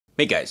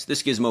Hey guys,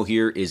 this gizmo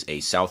here is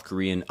a South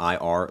Korean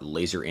IR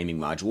laser aiming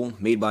module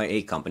made by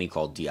a company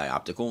called DI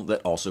Optical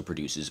that also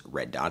produces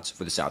red dots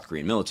for the South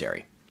Korean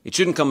military. It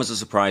shouldn't come as a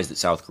surprise that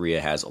South Korea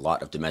has a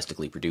lot of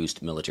domestically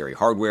produced military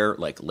hardware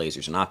like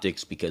lasers and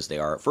optics because they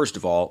are, first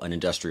of all, an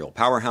industrial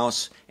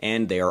powerhouse,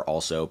 and they are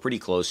also pretty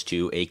close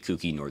to a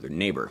kooky northern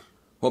neighbor.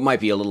 What might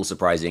be a little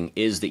surprising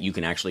is that you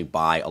can actually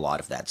buy a lot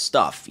of that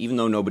stuff, even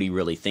though nobody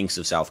really thinks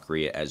of South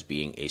Korea as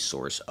being a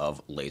source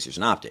of lasers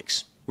and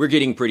optics. We're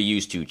getting pretty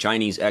used to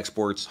Chinese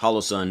exports.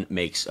 Holosun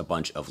makes a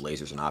bunch of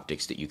lasers and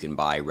optics that you can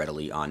buy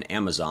readily on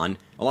Amazon.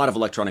 A lot of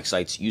electronic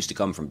sites used to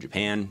come from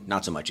Japan,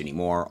 not so much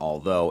anymore,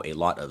 although a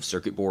lot of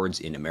circuit boards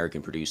in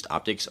American-produced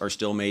optics are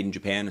still made in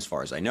Japan, as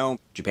far as I know.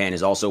 Japan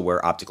is also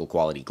where optical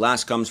quality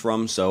glass comes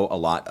from, so a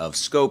lot of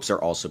scopes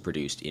are also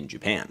produced in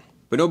Japan.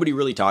 But nobody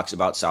really talks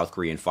about South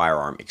Korean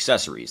firearm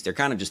accessories. They're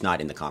kind of just not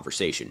in the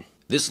conversation.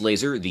 This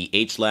laser, the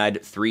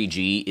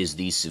HLAD-3G, is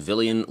the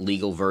civilian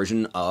legal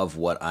version of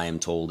what I am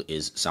told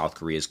is South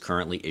Korea's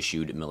currently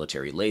issued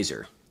military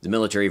laser. The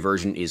military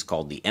version is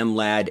called the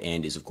MLAD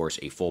and is of course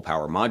a full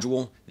power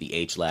module. The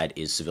HLAD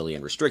is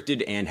civilian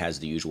restricted and has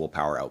the usual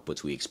power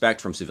outputs we expect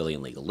from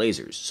civilian legal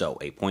lasers, so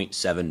a 0.7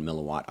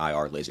 milliwatt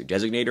IR laser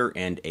designator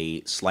and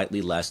a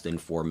slightly less than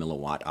 4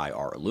 milliwatt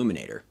IR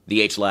illuminator.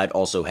 The HLAD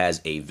also has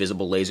a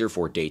visible laser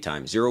for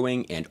daytime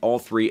zeroing, and all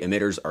three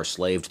emitters are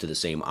slaved to the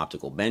same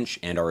optical bench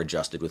and are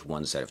adjusted with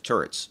one set of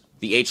turrets.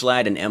 The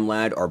HLAD and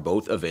MLAD are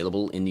both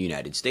available in the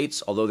United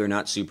States, although they're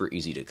not super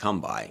easy to come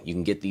by. You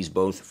can get these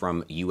both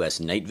from US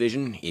Night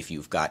Vision. If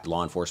you've got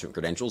law enforcement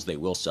credentials, they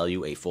will sell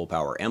you a full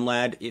power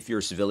MLAD. If you're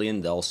a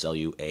civilian, they'll sell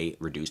you a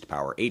reduced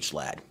power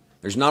HLAD.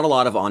 There's not a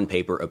lot of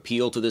on-paper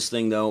appeal to this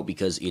thing, though,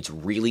 because it's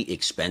really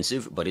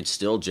expensive, but it's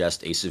still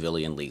just a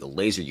civilian legal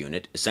laser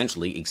unit,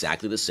 essentially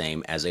exactly the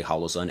same as a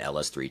Holosun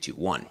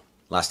LS321.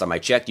 Last time I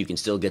checked, you can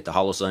still get the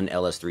Holosun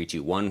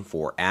LS321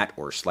 for at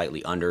or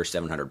slightly under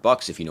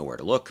 $700 if you know where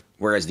to look,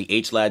 whereas the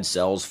HLAD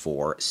sells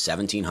for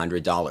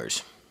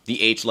 $1,700. The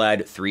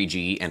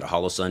HLAD-3G and a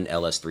Holosun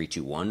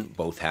LS321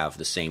 both have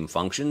the same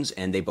functions,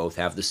 and they both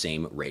have the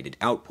same rated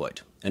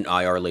output. An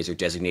IR laser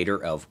designator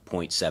of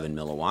 0.7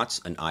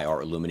 milliwatts, an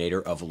IR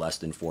illuminator of less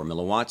than 4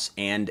 milliwatts,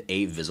 and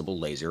a visible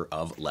laser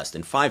of less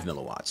than 5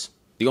 milliwatts.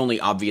 The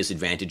only obvious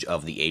advantage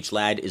of the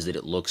HLAD is that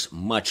it looks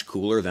much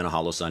cooler than a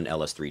Holosun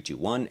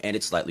LS321, and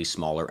it's slightly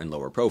smaller and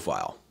lower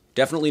profile.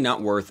 Definitely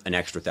not worth an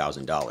extra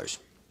 $1,000.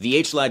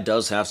 The HLAD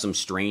does have some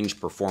strange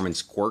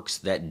performance quirks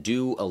that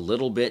do a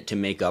little bit to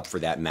make up for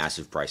that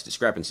massive price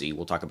discrepancy.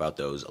 We'll talk about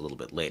those a little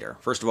bit later.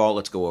 First of all,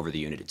 let's go over the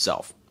unit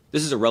itself.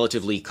 This is a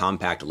relatively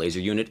compact laser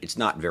unit. It's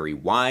not very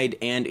wide,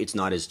 and it's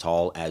not as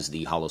tall as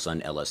the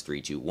Holosun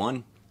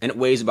LS321, and it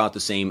weighs about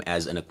the same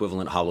as an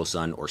equivalent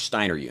Holosun or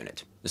Steiner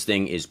unit. This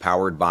thing is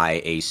powered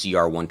by a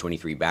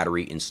CR123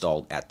 battery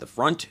installed at the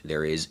front.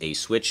 There is a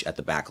switch at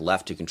the back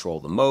left to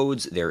control the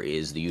modes. There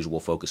is the usual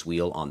focus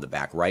wheel on the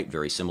back right,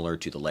 very similar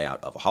to the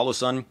layout of a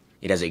Holosun.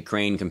 It has a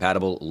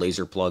crane-compatible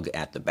laser plug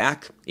at the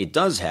back. It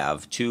does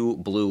have two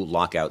blue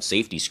lockout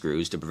safety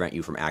screws to prevent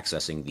you from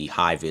accessing the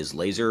high-vis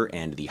laser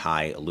and the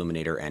high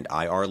illuminator and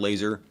IR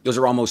laser. Those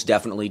are almost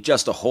definitely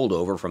just a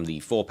holdover from the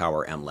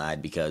full-power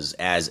MLAD because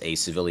as a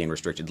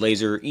civilian-restricted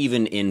laser,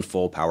 even in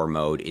full-power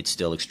mode, it's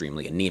still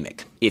extremely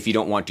anemic. If you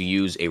don't want to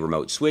use a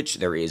remote switch,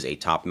 there is a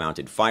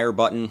top-mounted fire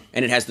button,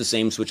 and it has the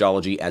same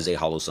switchology as a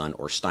Holosun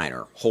or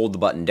Steiner. Hold the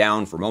button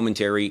down for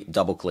momentary,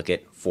 double-click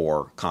it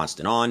for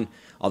constant on,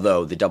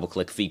 although the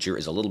double-click feature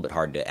is a little bit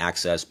hard to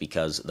access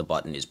because the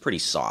button is pretty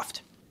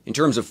soft. In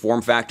terms of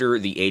form factor,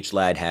 the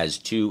HLAD has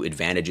two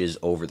advantages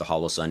over the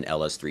Holosun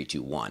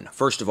LS321.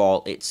 First of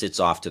all, it sits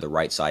off to the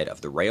right side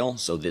of the rail,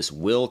 so this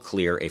will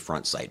clear a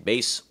front sight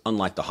base,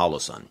 unlike the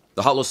Holosun.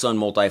 The Holosun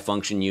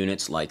multifunction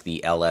units like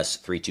the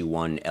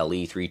LS321,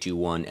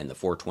 LE321, and the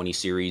 420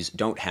 series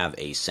don't have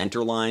a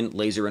centerline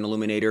laser and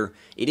illuminator.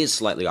 It is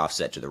slightly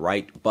offset to the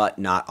right, but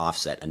not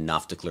offset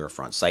enough to clear a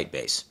front sight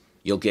base.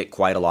 You'll get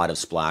quite a lot of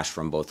splash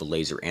from both the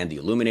laser and the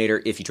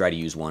illuminator if you try to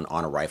use one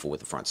on a rifle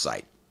with a front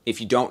sight. If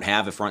you don't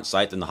have a front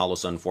sight, then the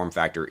Holosun form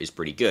factor is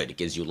pretty good. It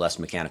gives you less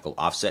mechanical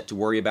offset to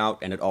worry about,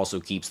 and it also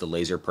keeps the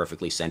laser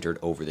perfectly centered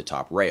over the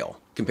top rail,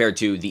 compared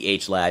to the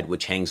HLAD,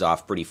 which hangs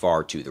off pretty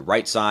far to the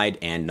right side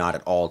and not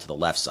at all to the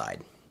left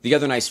side. The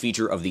other nice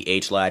feature of the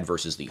HLAD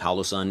versus the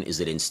Holosun is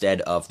that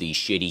instead of the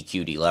shitty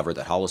QD lever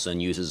that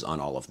Holosun uses on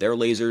all of their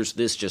lasers,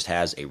 this just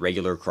has a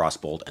regular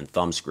crossbolt and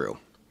thumb screw.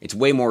 It's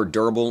way more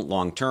durable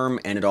long-term,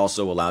 and it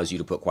also allows you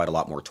to put quite a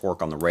lot more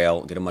torque on the rail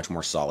and get a much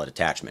more solid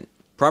attachment.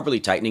 Properly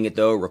tightening it,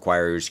 though,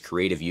 requires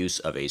creative use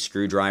of a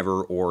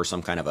screwdriver or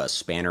some kind of a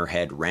spanner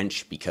head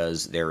wrench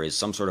because there is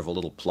some sort of a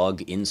little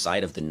plug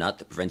inside of the nut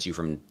that prevents you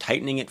from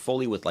tightening it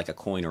fully with like a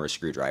coin or a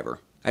screwdriver.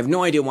 I have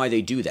no idea why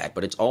they do that,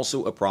 but it's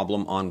also a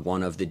problem on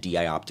one of the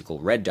DI Optical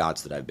red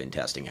dots that I've been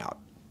testing out.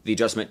 The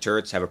adjustment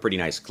turrets have a pretty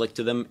nice click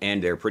to them,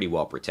 and they're pretty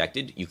well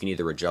protected. You can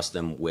either adjust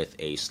them with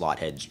a slot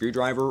head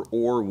screwdriver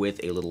or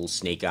with a little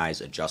snake eyes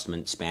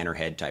adjustment spanner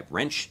head type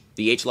wrench.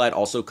 The HLAD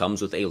also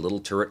comes with a little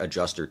turret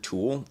adjuster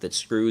tool that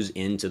screws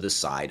into the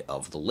side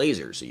of the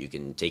laser, so you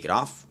can take it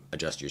off,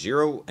 adjust your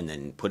zero, and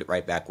then put it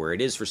right back where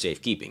it is for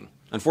safekeeping.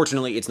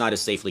 Unfortunately, it's not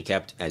as safely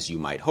kept as you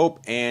might hope,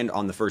 and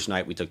on the first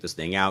night we took this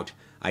thing out,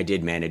 I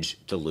did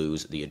manage to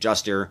lose the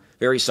adjuster.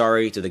 Very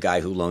sorry to the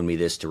guy who loaned me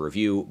this to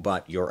review,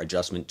 but your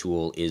adjustment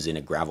tool is in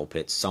a gravel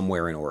pit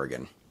somewhere in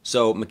Oregon.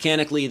 So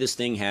mechanically, this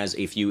thing has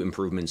a few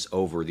improvements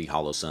over the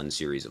Holosun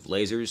series of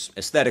lasers.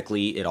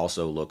 Aesthetically, it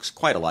also looks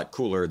quite a lot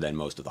cooler than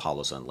most of the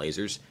Holosun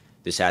lasers.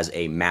 This has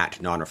a matte,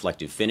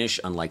 non-reflective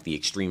finish, unlike the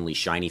extremely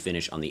shiny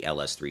finish on the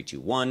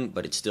LS321,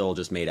 but it's still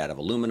just made out of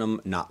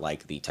aluminum, not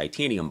like the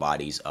titanium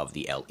bodies of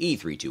the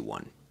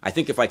LE321. I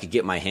think if I could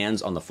get my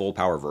hands on the full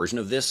power version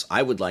of this,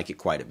 I would like it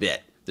quite a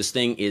bit. This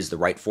thing is the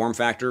right form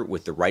factor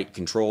with the right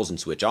controls and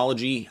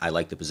switchology. I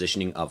like the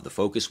positioning of the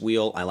focus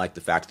wheel. I like the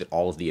fact that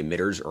all of the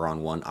emitters are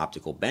on one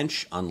optical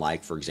bench,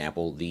 unlike, for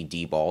example, the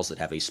D balls that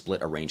have a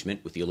split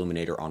arrangement with the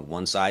illuminator on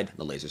one side,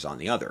 the lasers on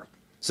the other.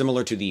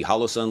 Similar to the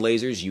Holosun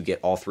lasers, you get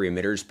all three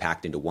emitters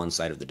packed into one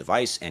side of the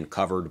device and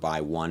covered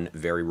by one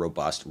very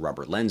robust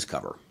rubber lens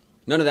cover.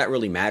 None of that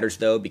really matters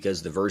though,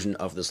 because the version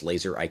of this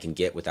laser I can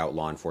get without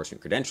law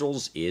enforcement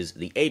credentials is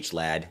the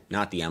HLAD,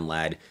 not the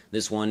MLAD.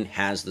 This one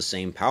has the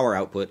same power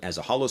output as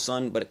a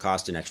Holosun, but it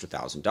costs an extra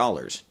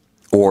 $1,000.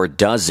 Or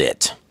does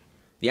it?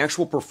 The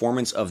actual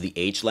performance of the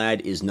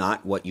HLAD is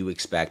not what you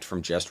expect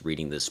from just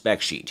reading the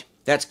spec sheet.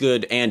 That's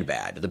good and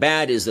bad. The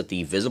bad is that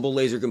the visible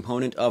laser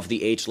component of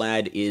the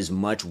HLAD is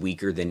much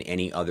weaker than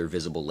any other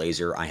visible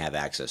laser I have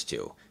access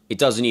to. It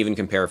doesn't even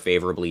compare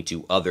favorably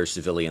to other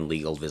civilian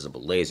legal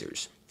visible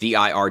lasers. The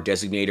IR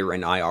designator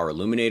and IR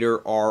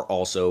illuminator are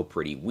also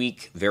pretty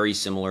weak, very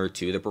similar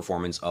to the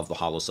performance of the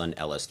Holosun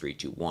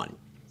LS321.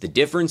 The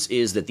difference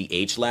is that the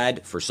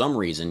HLAD, for some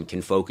reason,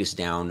 can focus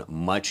down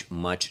much,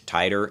 much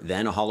tighter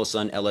than a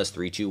Holosun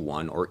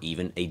LS321 or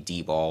even a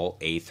D-Ball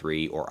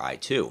A3 or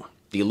I2.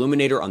 The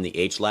illuminator on the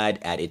HLAD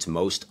at its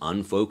most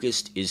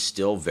unfocused is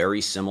still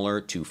very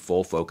similar to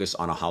full focus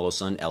on a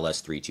Holosun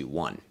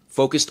LS321.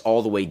 Focused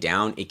all the way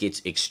down, it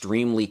gets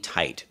extremely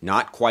tight.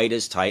 Not quite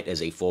as tight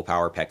as a full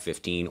power PEC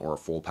 15 or a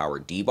full power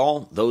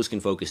D-Ball. Those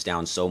can focus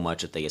down so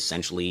much that they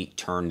essentially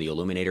turn the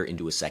illuminator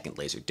into a second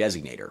laser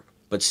designator.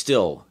 But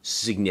still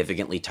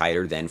significantly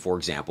tighter than, for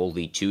example,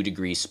 the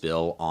 2-degree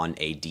spill on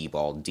a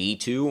D-Ball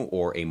D2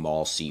 or a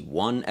MAL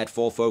C1 at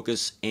full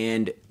focus,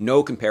 and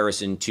no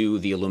comparison to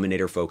the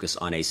illuminator focus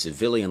on a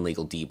civilian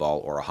legal D-Ball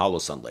or a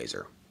Holosun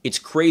laser. It's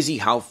crazy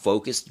how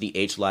focused the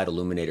HLAD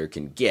illuminator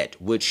can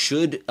get, which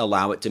should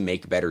allow it to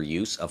make better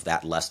use of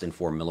that less than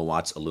 4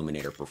 milliwatts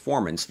illuminator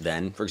performance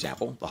than, for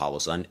example, the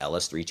Holosun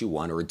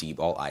LS321 or a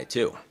D-Ball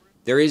I2.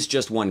 There is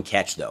just one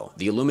catch though.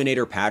 The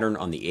illuminator pattern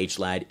on the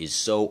HLAD is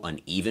so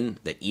uneven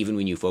that even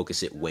when you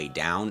focus it way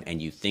down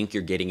and you think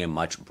you're getting a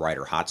much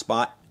brighter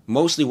hotspot,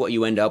 mostly what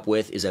you end up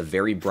with is a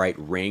very bright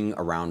ring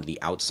around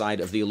the outside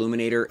of the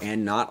illuminator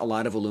and not a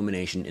lot of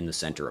illumination in the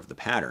center of the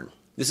pattern.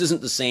 This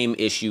isn't the same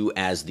issue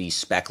as the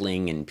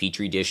speckling and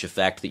petri dish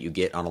effect that you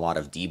get on a lot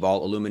of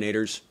D-Ball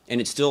illuminators,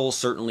 and it's still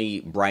certainly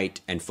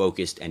bright and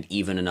focused and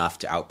even enough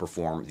to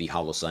outperform the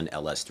Holosun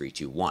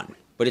LS321.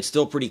 But it's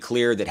still pretty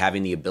clear that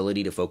having the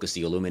ability to focus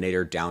the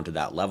illuminator down to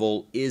that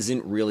level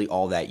isn't really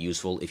all that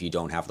useful if you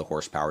don't have the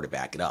horsepower to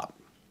back it up.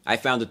 I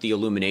found that the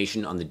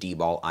illumination on the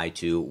D-Ball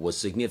I2 was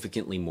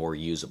significantly more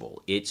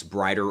usable. It's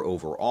brighter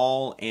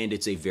overall, and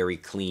it's a very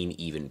clean,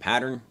 even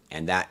pattern,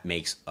 and that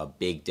makes a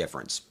big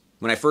difference.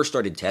 When I first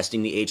started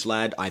testing the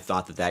HLAD, I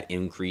thought that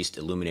increased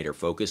illuminator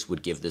focus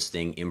would give this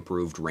thing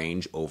improved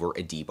range over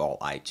a D-Ball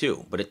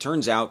I2, but it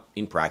turns out,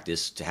 in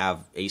practice, to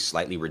have a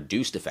slightly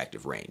reduced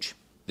effective range.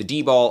 The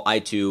D-Ball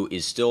I2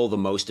 is still the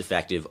most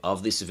effective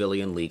of the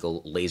civilian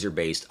legal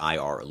laser-based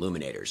IR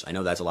illuminators. I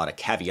know that's a lot of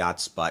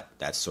caveats, but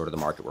that's sort of the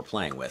market we're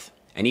playing with.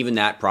 And even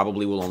that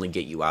probably will only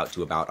get you out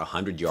to about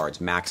 100 yards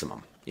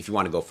maximum. If you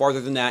want to go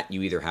farther than that,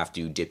 you either have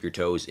to dip your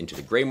toes into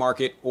the gray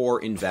market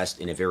or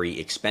invest in a very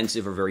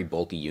expensive or very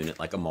bulky unit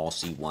like a MAL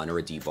C1 or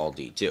a D-Ball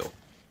D2.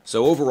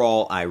 So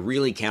overall, I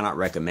really cannot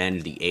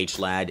recommend the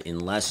HLAD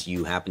unless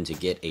you happen to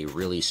get a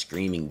really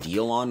screaming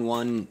deal on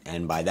one,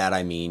 and by that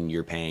I mean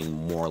you're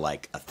paying more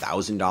like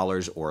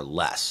 $1,000 or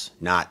less,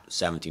 not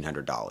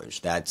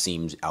 $1,700. That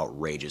seems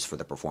outrageous for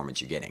the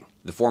performance you're getting.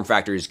 The form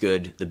factor is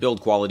good, the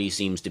build quality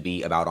seems to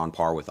be about on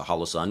par with the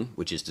Holosun,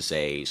 which is to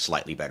say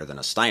slightly better than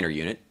a Steiner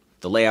unit.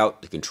 The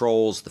layout, the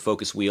controls, the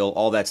focus wheel,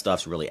 all that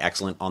stuff's really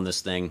excellent on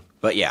this thing.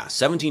 But yeah,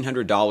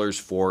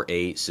 $1,700 for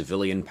a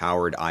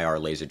civilian-powered IR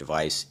laser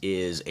device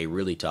is a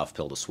really tough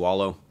pill to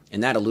swallow.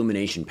 And that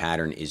illumination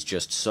pattern is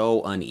just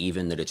so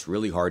uneven that it's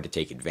really hard to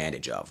take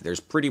advantage of. There's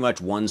pretty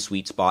much one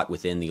sweet spot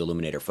within the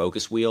illuminator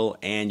focus wheel,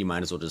 and you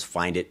might as well just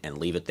find it and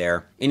leave it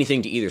there.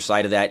 Anything to either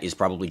side of that is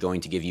probably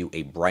going to give you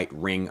a bright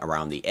ring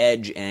around the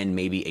edge and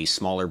maybe a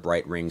smaller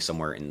bright ring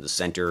somewhere in the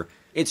center.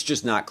 It's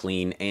just not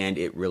clean, and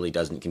it really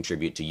doesn't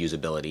contribute to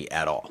usability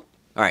at all.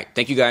 Alright,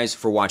 thank you guys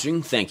for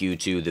watching. Thank you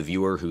to the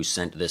viewer who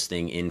sent this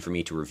thing in for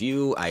me to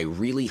review. I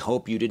really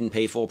hope you didn't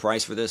pay full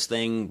price for this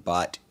thing,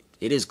 but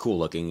it is cool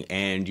looking,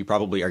 and you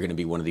probably are going to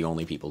be one of the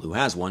only people who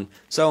has one,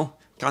 so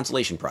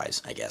consolation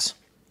prize, I guess.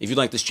 If you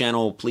like this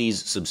channel,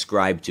 please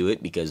subscribe to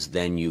it because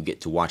then you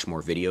get to watch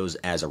more videos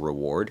as a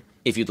reward.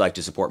 If you'd like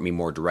to support me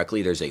more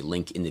directly, there's a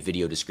link in the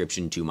video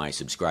description to my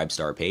Subscribe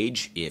Star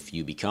page. If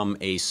you become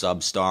a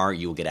Substar,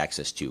 you'll get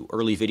access to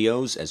early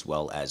videos as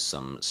well as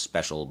some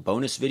special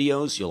bonus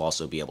videos. You'll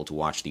also be able to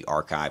watch the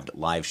archived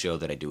live show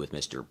that I do with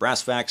Mr.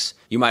 Brassfax.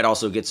 You might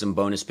also get some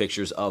bonus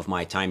pictures of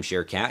my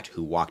timeshare cat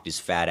who walked his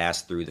fat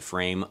ass through the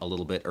frame a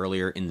little bit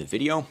earlier in the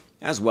video,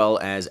 as well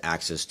as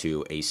access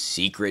to a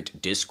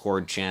secret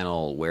Discord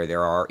channel where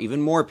there are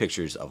even more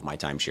pictures of my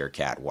timeshare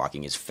cat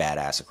walking his fat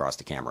ass across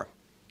the camera.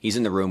 He's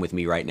in the room with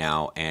me right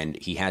now, and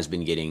he has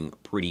been getting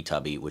pretty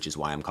tubby, which is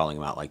why I'm calling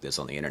him out like this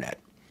on the internet.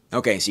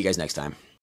 Okay, see you guys next time.